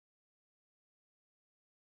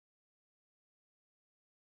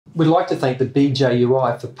We'd like to thank the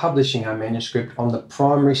BJUI for publishing our manuscript on the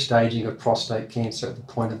primary staging of prostate cancer at the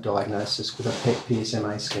point of diagnosis with a PET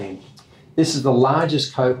PSMA scan. This is the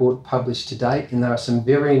largest cohort published to date, and there are some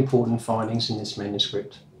very important findings in this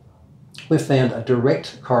manuscript. We've found a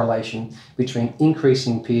direct correlation between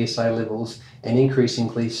increasing PSA levels and increasing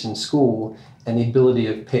Gleason score and the ability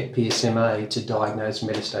of PET PSMA to diagnose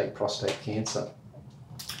metastatic prostate cancer.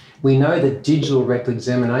 We know that digital rectal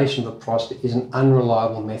examination of the prostate is an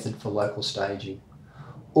unreliable method for local staging.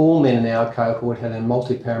 All men in our cohort had a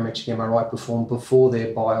multiparametric MRI performed before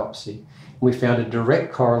their biopsy. We found a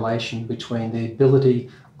direct correlation between the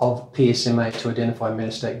ability of PSMA to identify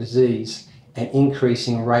metastatic disease and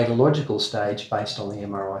increasing radiological stage based on the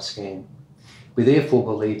MRI scan. We therefore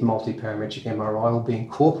believe multiparametric MRI will be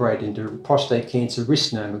incorporated into prostate cancer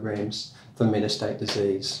risk nomograms for metastatic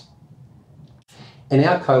disease. In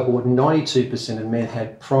our cohort, 92% of men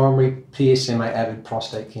had primary PSMA avid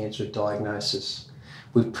prostate cancer at diagnosis.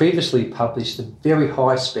 We've previously published the very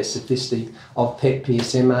high specificity of PET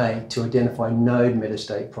PSMA to identify node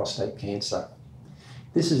metastatic prostate cancer.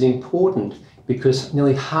 This is important because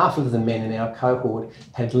nearly half of the men in our cohort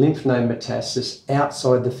had lymph node metastasis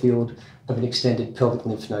outside the field of an extended pelvic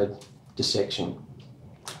lymph node dissection.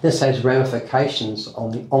 This has ramifications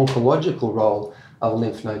on the oncological role of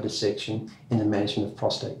lymph node dissection in the management of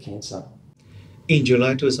prostate cancer. In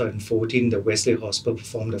July 2014, the Wesley Hospital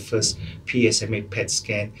performed the first PSMA PET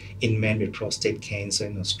scan in men with prostate cancer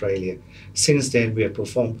in Australia. Since then, we have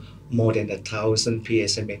performed more than 1,000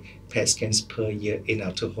 PSMA PET scans per year in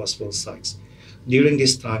our 2 hospital sites. During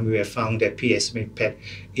this time, we have found that PSMA PET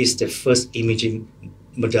is the first imaging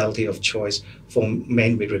modality of choice for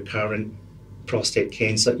men with recurrent prostate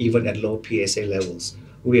cancer, even at low PSA levels.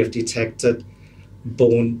 We have detected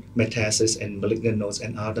bone metastasis and malignant nodes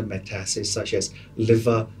and other metastases such as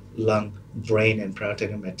liver, lung, brain, and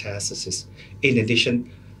peritoneal metastasis. In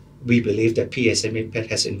addition, we believe that PSMA PET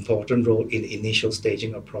has an important role in the initial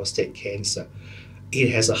staging of prostate cancer.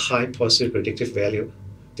 It has a high positive predictive value.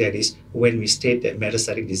 That is, when we state that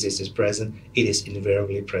metastatic disease is present, it is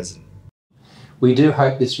invariably present. We do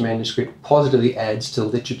hope this manuscript positively adds to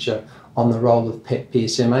literature on the role of PET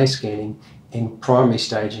PSMA scanning in primary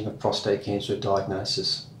staging of prostate cancer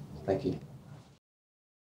diagnosis. Thank you.